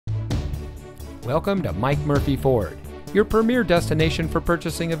Welcome to Mike Murphy Ford, your premier destination for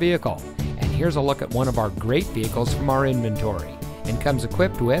purchasing a vehicle. And here's a look at one of our great vehicles from our inventory, and comes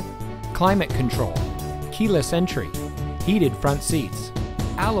equipped with climate control, keyless entry, heated front seats,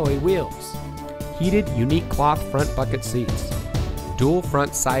 alloy wheels, heated unique cloth front bucket seats, dual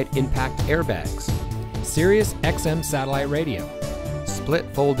front side impact airbags, Sirius XM satellite radio, split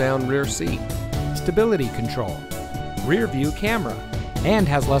fold down rear seat, stability control, rear view camera, and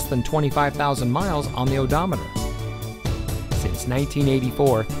has less than 25,000 miles on the odometer. Since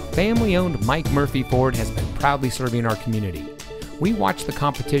 1984, family-owned Mike Murphy Ford has been proudly serving our community. We watch the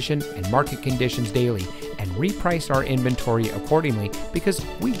competition and market conditions daily and reprice our inventory accordingly because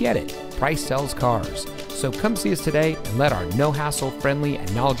we get it. Price sells cars. So come see us today and let our no-hassle, friendly,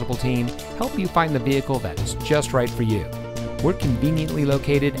 and knowledgeable team help you find the vehicle that is just right for you. We're conveniently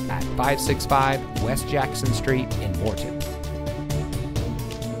located at 565 West Jackson Street in Morton.